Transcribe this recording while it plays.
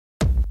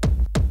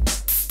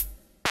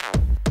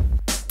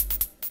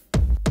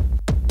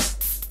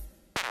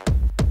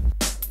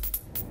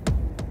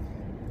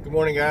Good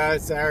morning,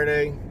 guys.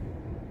 Saturday.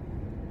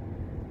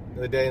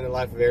 Another day in the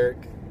life of Eric.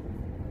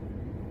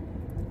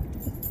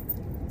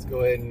 Let's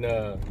go ahead and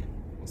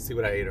let's see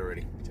what I ate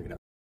already. Check it out.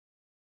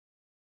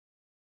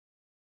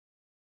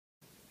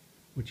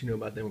 What you know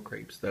about them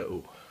crepes,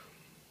 though?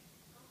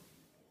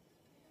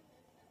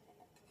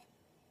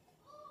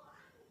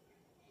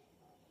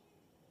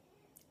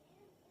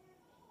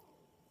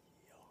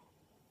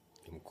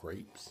 Them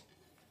crepes.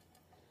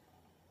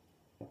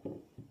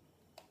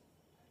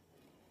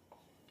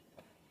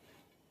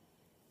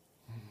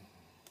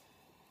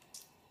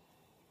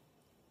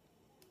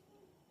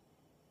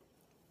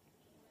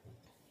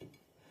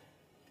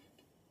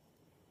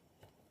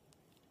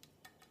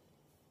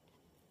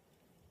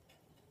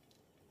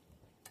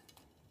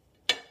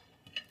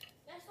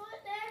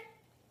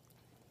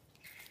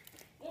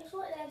 Guess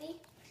what, Daddy?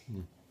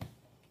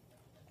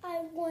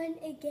 I won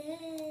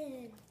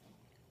again.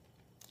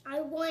 I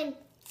won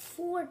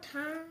 4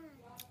 times.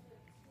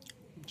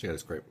 Check out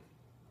this crepe.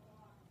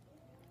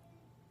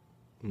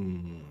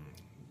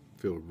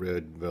 Feel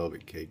red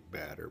velvet cake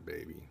batter,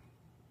 baby.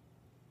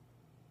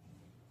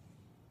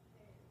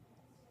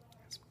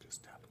 That's some good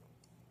stuff.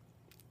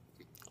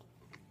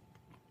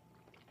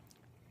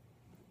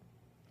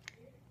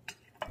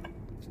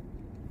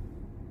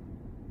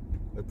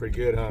 Look pretty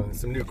good, huh?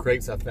 Some new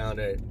crepes I found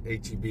at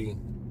HEB.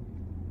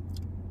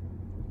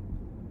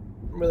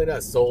 I'm really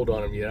not sold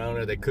on them yet. I don't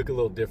know. They cook a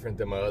little different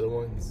than my other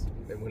ones.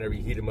 And whenever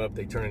you heat them up,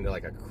 they turn into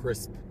like a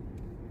crisp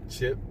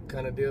chip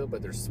kind of deal.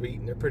 But they're sweet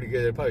and they're pretty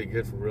good. They're probably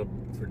good for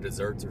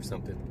desserts or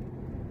something.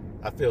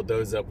 I filled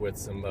those up with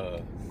some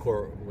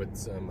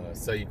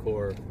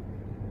Cellucor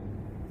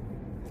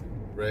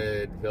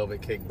red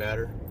velvet cake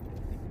batter.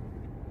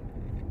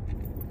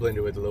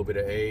 Blended with a little bit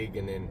of egg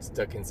and then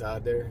stuck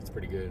inside there. It's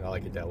pretty good. I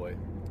like it that way.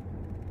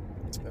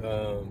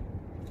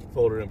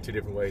 Folded them 2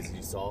 different ways as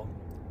you saw.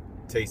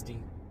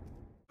 Tasty.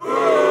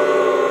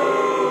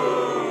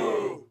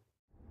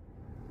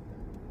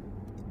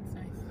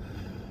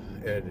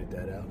 Edited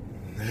that out.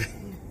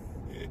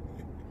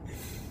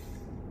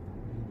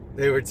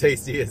 They were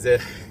tasty as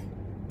if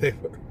they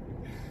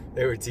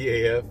were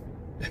TAF.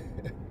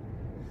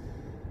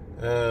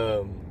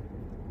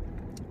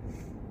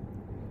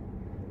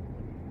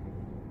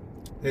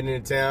 Heading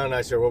into town,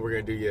 not sure what we're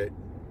gonna do yet.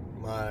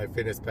 My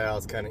Fitness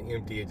Pal's kind of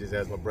empty. It just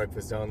has my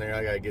breakfast on there.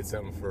 I gotta get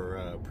something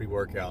for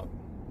pre-workout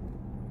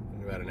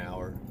in about an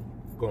hour.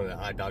 Going to the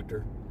eye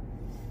doctor.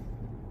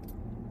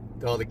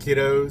 To all the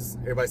kiddos,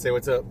 everybody say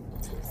what's up.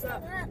 What's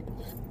up?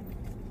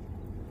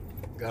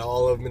 Got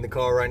all of them in the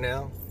car right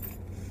now.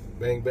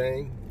 Bang,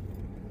 bang.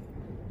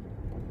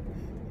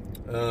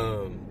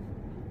 I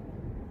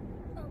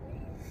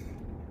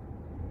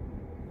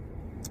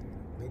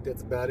think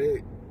that's about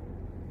it.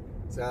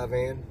 It's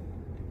Ivan.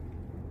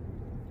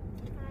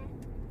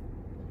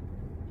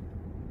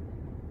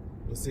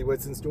 We'll see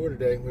what's in store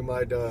today. We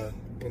might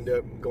end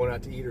up going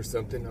out to eat or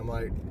something. I'm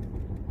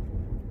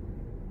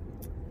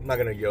not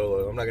gonna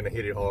YOLO. I'm not gonna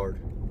hit it hard,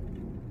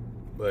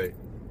 but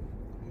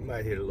we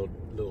might hit a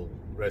little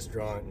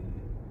restaurant and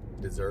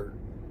dessert.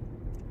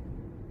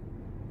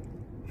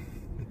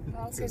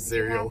 Well, some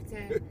cereal. You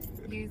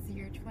have to use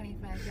your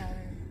 $25.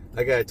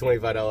 I got a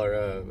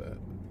 $25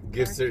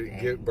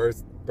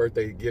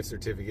 birthday gift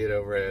certificate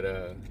over at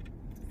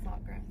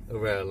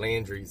Saltgrass.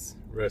 Landry's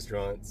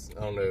restaurants.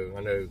 I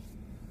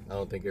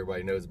don't think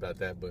everybody knows about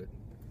that, but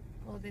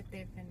Well, that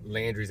they've been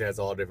Landry's has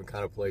all different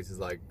kind of places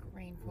like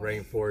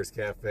Rainforest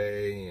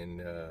Cafe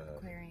and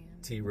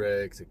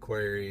T-Rex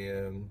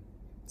Aquarium,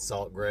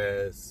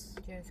 Saltgrass,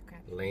 Joe's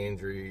Crab,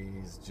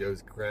 Landry's,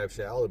 Joe's Crab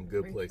Shack, all of them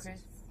good Ruth places.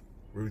 Chris.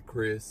 Ruth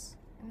Chris.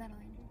 And that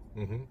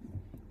Landry's.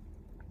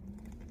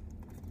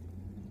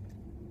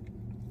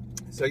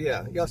 So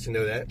yeah, y'all should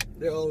know that.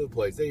 They're all over the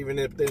place. They even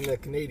up in the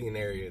Canadian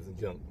areas and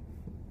junk.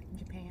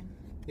 Japan.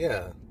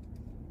 Yeah.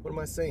 What am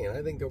I saying?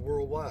 I think they're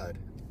worldwide.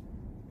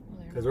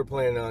 Because Well, we're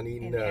planning on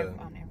eating on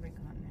every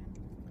continent.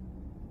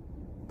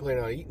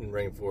 planning on eating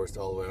rainforest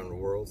all around the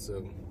world.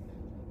 So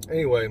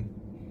anyway,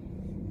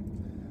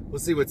 we'll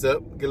see what's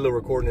up. Get a little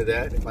recording of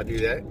that if I do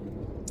that.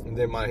 And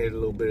then might hit a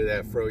little bit of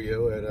that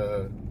FroYo at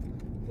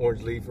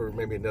Orange Leaf or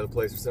maybe another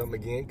place or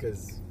something again,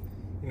 because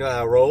you know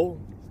how I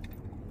roll.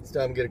 It's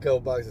time to get a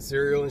couple boxes of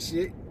cereal and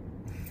shit.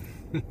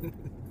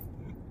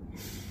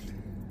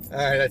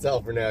 Alright, that's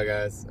all for now,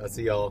 guys. I'll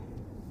see y'all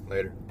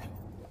later.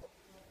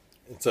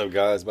 What's up,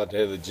 guys? About to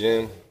head to the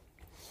gym.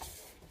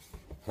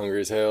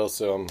 Hungry as hell,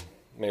 so I'm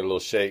made a little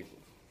shake.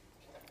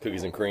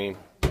 Cookies and cream.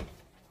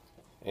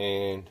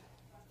 And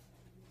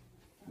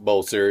bowl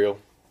of cereal.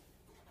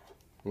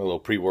 A little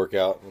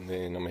pre-workout, and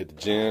then I'm gonna hit the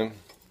gym,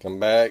 come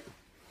back,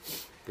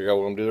 figure out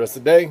what I'm gonna do the rest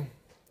of the day.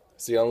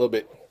 See y'all in a little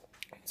bit.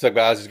 What's up,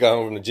 guys? Just got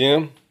home from the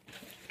gym.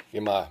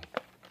 Get my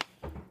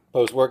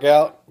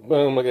post-workout.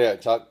 Boom, look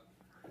at that.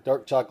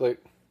 Dark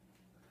chocolate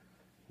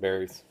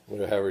berries.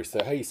 Whatever you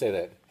say. How you say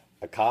that?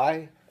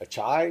 Acai? A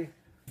chai?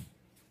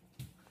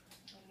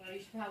 Well, you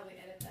should probably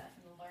edit that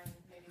and learn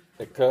maybe.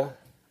 Aka?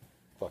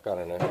 Fuck, I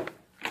don't know.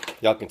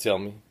 Y'all can tell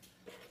me.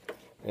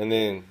 And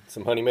then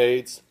some Honey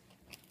Maids.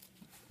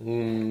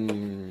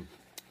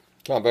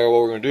 Not bad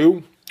what we're going to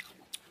do.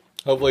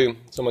 Hopefully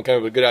someone came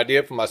up with a good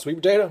idea for my sweet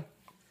potato.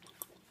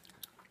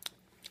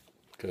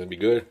 Could it be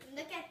good?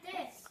 Look at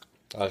this.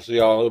 I'll see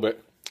y'all in a little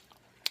bit.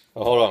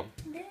 Oh, hold on.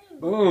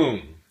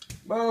 Boom.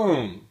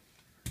 Boom.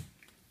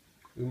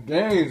 Them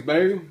games,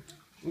 baby.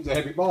 It's a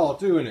heavy ball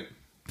too, isn't it?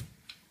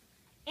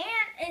 And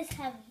it's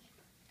heavy.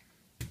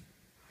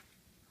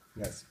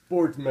 That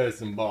sports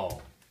medicine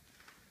ball.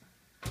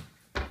 It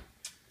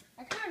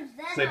turns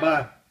that Say up.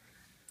 bye.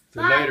 See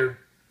you Bye. later.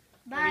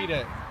 Bye. Eat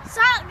it.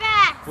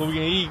 Saltgrass. What we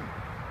gonna eat?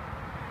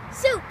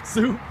 Soup.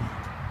 Soup.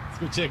 Let's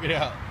go check it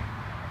out.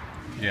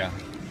 Yeah.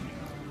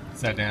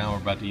 Sat down. We're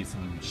about to eat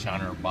some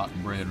Shiner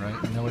bottom bread, right?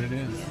 You know what it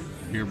is?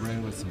 Beer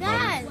bread with some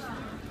Guys, butter.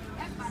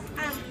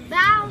 I'm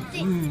about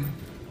to,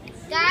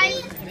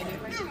 guys,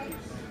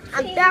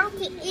 I'm about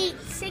to eat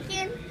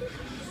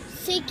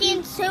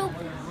chicken soup,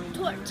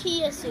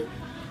 tortilla soup.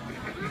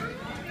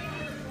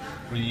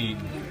 What do you eat?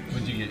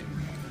 What'd you get?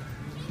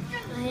 A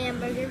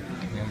hamburger.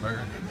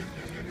 Hamburger.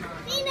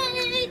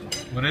 Peanut.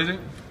 What is it?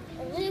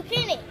 A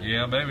zucchini.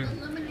 Yeah, baby.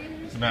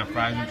 It's about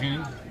fried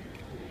zucchini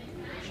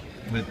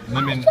with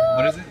lemon.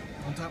 What is it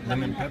on top?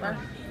 Lemon pepper.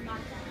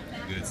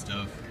 Good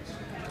stuff.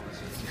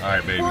 All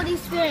right, baby. Holy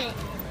Spirit.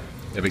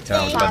 Epic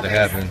time's about to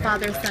happen.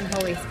 Father, Son,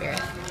 Holy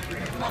Spirit.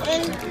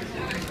 And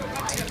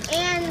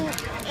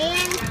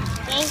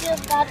thank you,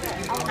 God.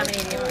 How many do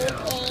you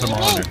want? Put them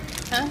all in there.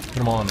 Huh? Put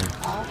them all in there.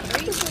 All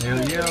three? Hell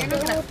You're yeah.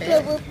 not gonna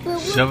fit.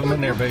 Shove them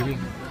in there, baby.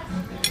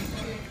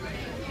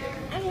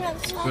 I'm not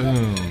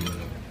Boom.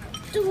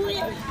 do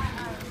it.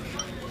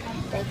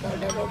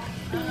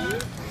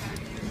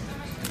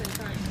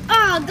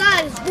 Oh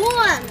God, it's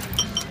warm.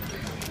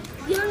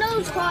 You know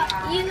it's hot.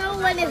 You know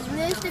when it's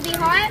supposed to be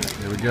hot?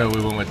 Here we go.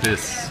 We went with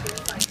this.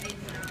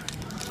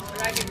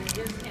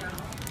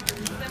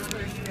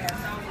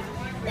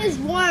 It's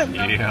warm.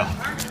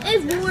 Yeah.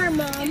 It's warm,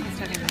 Mom.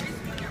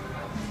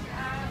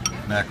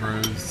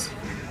 Macros.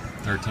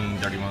 13,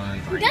 31.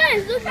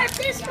 Guys, look at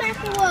this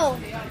mackerel.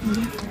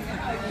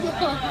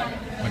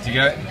 What you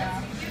got?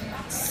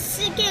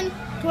 Chicken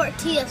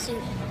tortilla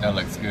soup. That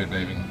looks good,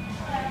 baby.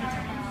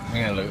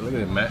 Man, look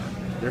at that.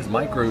 There's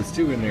micros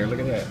too in there. Look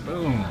at that.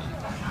 Boom.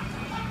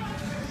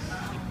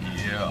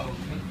 Yeah.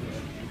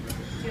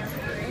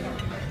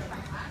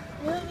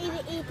 You want me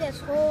to eat this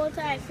whole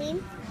entire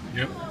thing?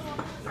 Yep.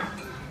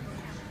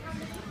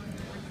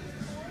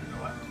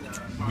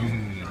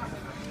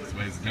 That's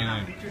what it's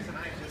doing.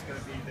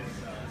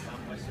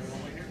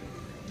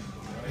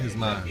 Here's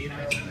my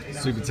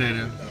sweet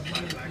potato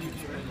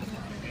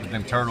with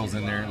them turtles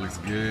in there. It looks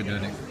good,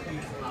 doesn't it?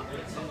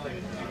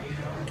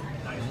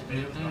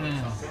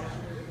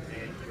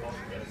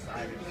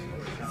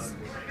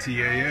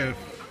 TAF.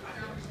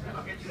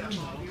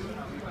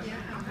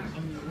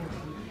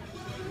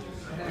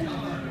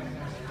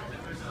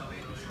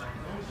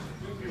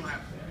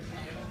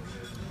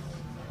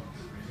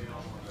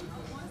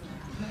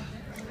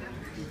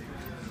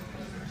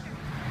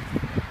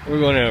 We're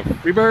going to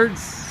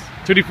Freebirds,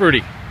 Tutti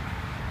Frutti.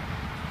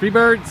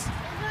 Freebirds,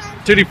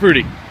 Tutti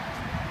Frutti.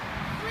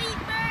 Free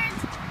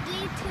birds,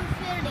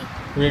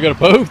 D250. We're going to go to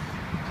both?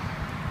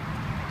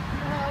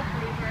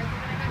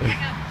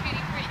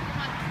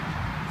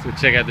 So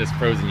check out this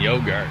frozen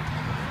yogurt. Yeah,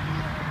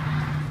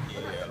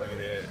 look at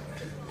that.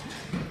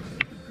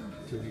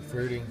 Tutti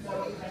Frutti.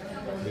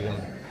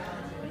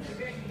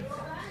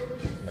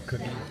 A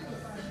cookie.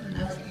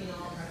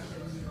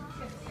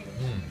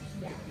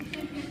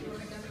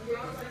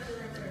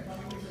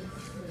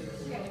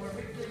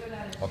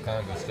 All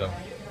kinds of stuff.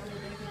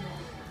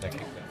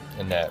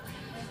 And that.